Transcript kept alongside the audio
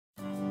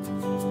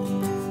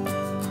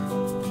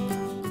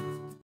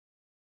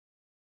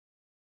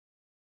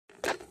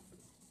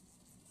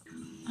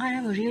I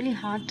have a really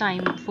hard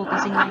time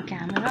focusing my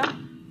camera.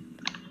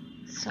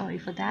 Sorry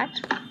for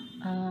that.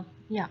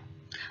 Yeah.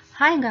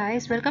 Hi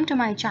guys, welcome to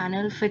my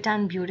channel Fit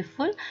and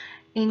Beautiful.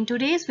 In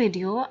today's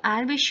video,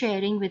 I'll be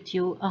sharing with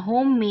you a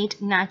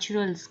homemade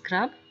natural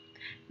scrub.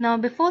 Now,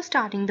 before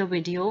starting the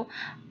video,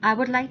 I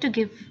would like to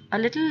give a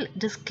little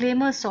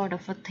disclaimer sort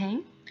of a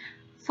thing.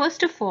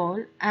 First of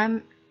all,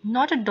 I'm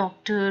not a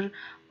doctor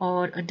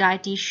or a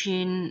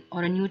dietitian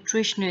or a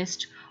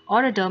nutritionist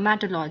or a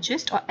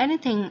dermatologist or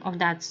anything of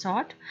that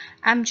sort.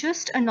 I'm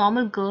just a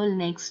normal girl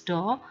next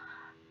door,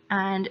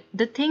 and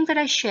the things that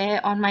I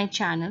share on my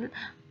channel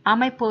are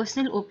my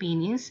personal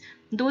opinions.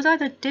 Those are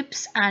the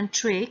tips and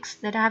tricks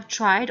that I have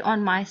tried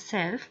on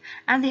myself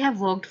and they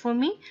have worked for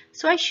me,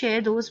 so I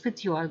share those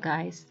with you all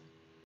guys.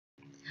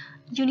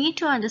 You need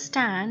to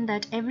understand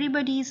that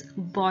everybody's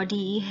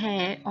body,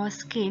 hair, or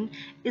skin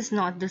is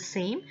not the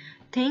same.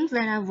 Things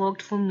that have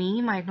worked for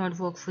me might not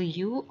work for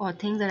you, or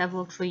things that have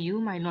worked for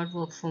you might not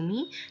work for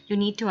me. You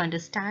need to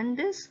understand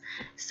this.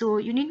 So,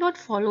 you need not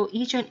follow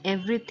each and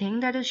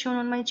everything that is shown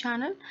on my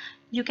channel.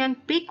 You can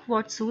pick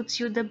what suits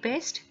you the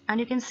best, and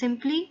you can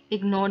simply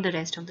ignore the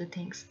rest of the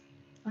things.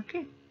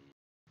 Okay.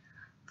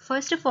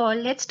 First of all,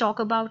 let's talk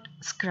about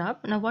scrub.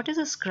 Now, what is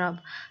a scrub?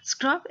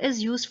 Scrub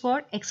is used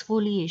for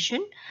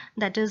exfoliation.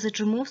 That is, it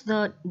removes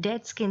the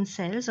dead skin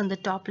cells on the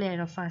top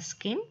layer of our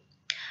skin.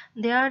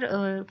 There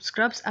are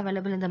scrubs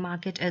available in the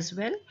market as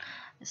well.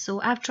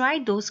 So I've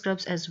tried those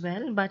scrubs as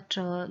well, but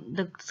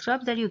the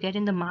scrubs that you get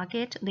in the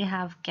market, they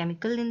have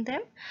chemical in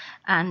them.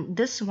 And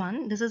this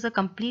is a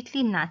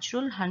completely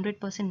natural,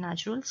 100%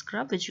 natural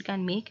scrub which you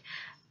can make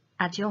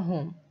at your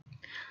home.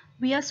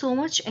 We are so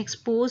much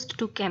exposed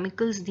to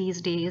chemicals these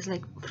days,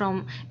 like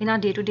from in our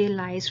day-to-day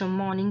lives, from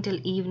morning till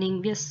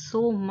evening, we are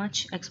so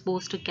much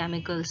exposed to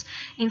chemicals.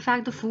 In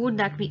fact, the food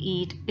that we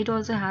eat, it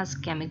also has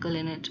chemical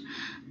in it.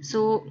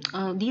 So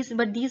these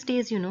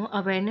days,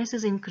 awareness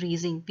is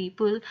increasing.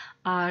 People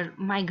are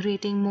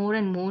migrating more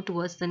and more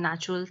towards the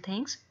natural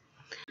things.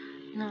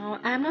 Now,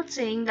 I'm not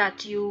saying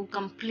that you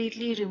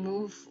completely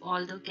remove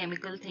all the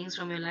chemical things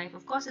from your life.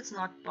 Of course, it's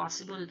not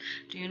possible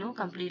to,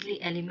 completely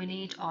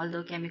eliminate all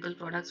the chemical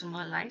products from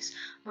our lives.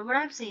 But what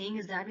I'm saying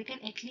is that we can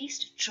at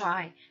least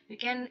try. We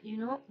can,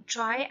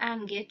 try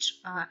and get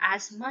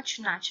as much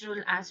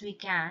natural as we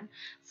can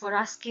for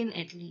our skin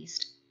at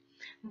least.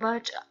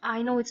 But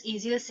I know it's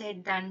easier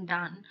said than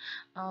done.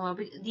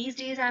 These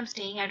days I'm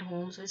staying at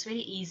home, so it's very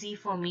easy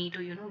for me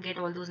to, get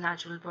all those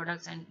natural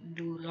products and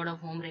do a lot of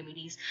home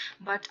remedies.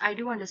 But I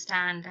do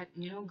understand that,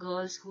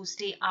 girls who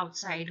stay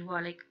outside, who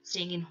are like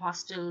staying in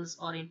hostels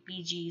or in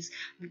PGs,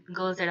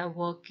 girls that are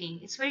working,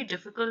 it's very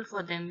difficult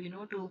for them,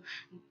 to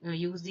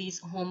use these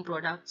home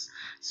products.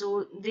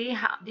 So they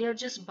are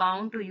just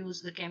bound to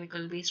use the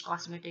chemical based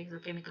cosmetics or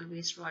chemical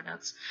based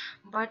products.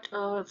 But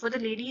for the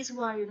ladies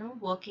who are,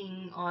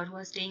 working or who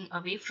are staying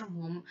away from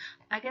home,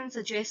 I can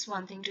suggest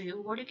one thing to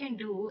you. What you can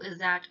do is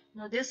that,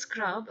 this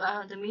scrub,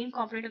 the main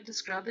component of the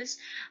scrub is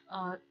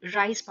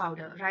rice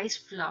powder, rice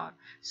flour.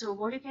 So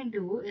what you can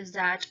do is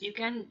that you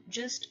can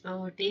just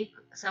take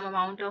some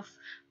amount of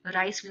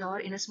rice flour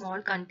in a small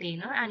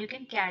container and you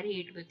can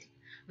carry it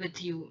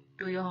with you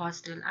to your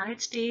hostel, and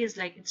it stays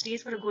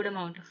for a good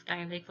amount of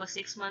time, like for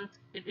 6 months.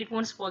 It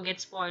won't get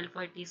spoiled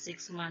for at least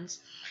 6 months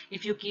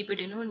if you keep it,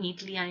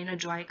 neatly and in a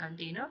dry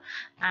container.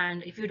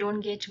 And if you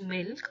don't get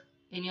milk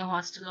in your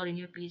hostel or in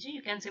your PG,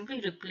 you can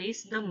simply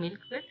replace the milk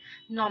with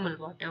normal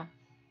water.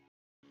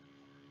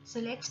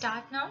 So let's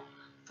start now.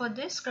 For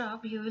this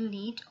scrub, you will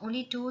need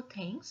only two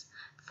things.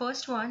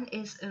 First one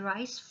is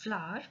rice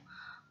flour,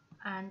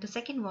 and the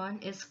second one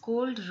is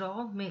cold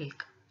raw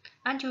milk.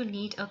 And you'll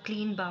need a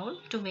clean bowl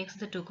to mix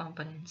the two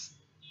components.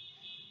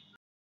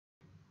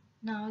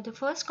 Now the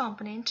first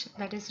component,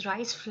 that is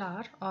rice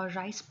flour or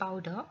rice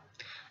powder,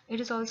 it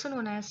is also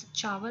known as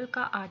chawal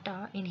ka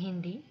atta in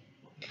Hindi.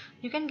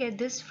 You can get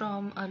this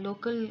from a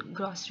local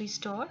grocery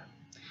store,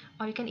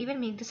 or you can even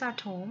make this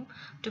at home.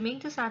 To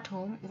make this at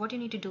home, what you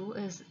need to do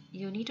is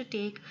you need to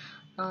take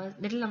a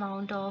little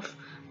amount of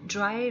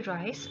dry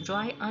rice,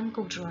 dry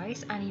uncooked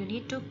rice, and you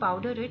need to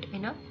powder it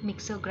in a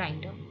mixer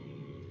grinder.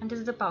 And this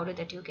is the powder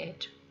that you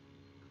get.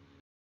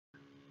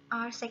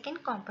 Our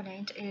second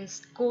component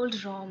is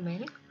cold raw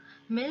milk.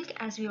 Milk,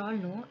 as we all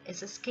know,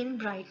 is a skin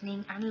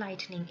brightening and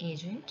lightening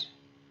agent.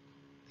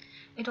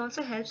 It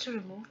also helps to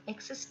remove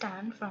excess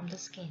tan from the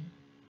skin.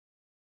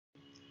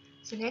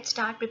 So let's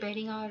start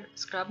preparing our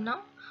scrub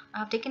now. I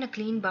have taken a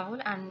clean bowl,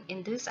 and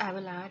in this I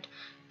will add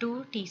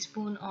 2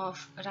 teaspoons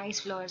of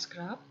rice flour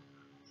scrub,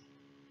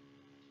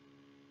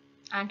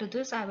 and to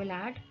this I will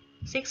add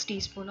 6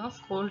 teaspoons of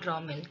cold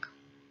raw milk.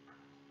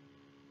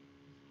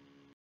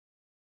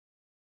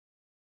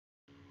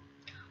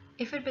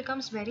 If it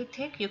becomes very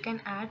thick, you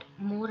can add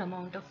more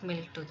amount of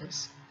milk to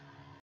this.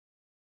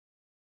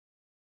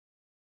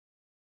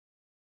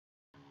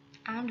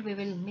 And we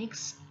will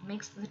mix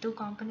the two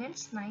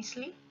components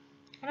nicely,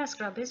 and our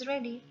scrub is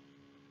ready.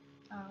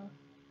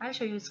 I'll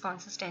show you its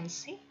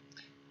consistency.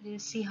 You'll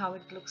see how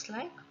it looks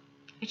like.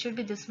 It should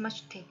be this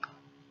much thick.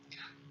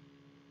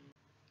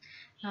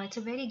 Now it's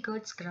a very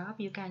good scrub.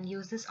 You can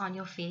use this on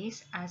your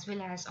face as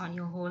well as on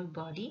your whole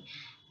body.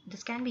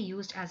 This can be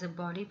used as a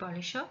body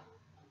polisher.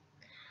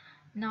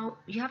 Now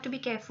you have to be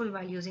careful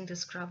while using the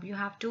scrub. You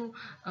have to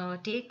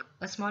take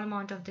a small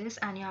amount of this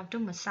and you have to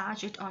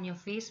massage it on your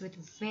face with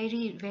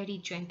very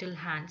gentle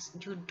hands.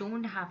 You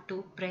don't have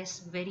to press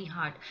very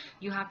hard.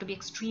 You have to be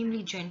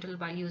extremely gentle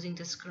while using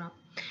the scrub,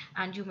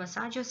 and you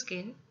massage your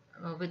skin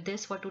with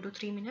this for 2 to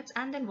 3 minutes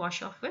and then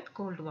wash off with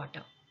cold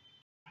water.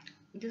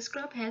 This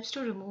scrub helps to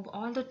remove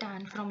all the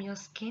tan from your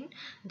skin,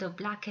 the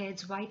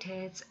blackheads,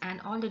 whiteheads, and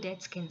all the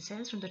dead skin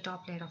cells from the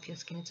top layer of your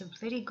skin. It's a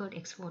very good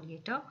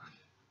exfoliator.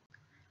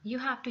 You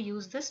have to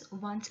use this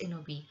once in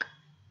a week.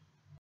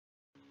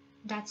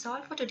 That's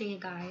all for today,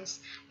 guys.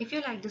 If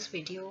you like this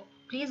video,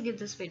 please give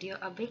this video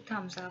a big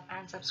thumbs up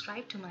and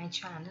subscribe to my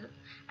channel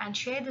and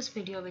share this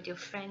video with your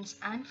friends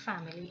and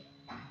family.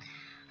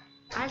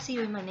 I'll see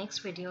you in my next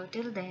video.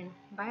 Till then,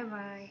 bye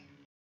bye.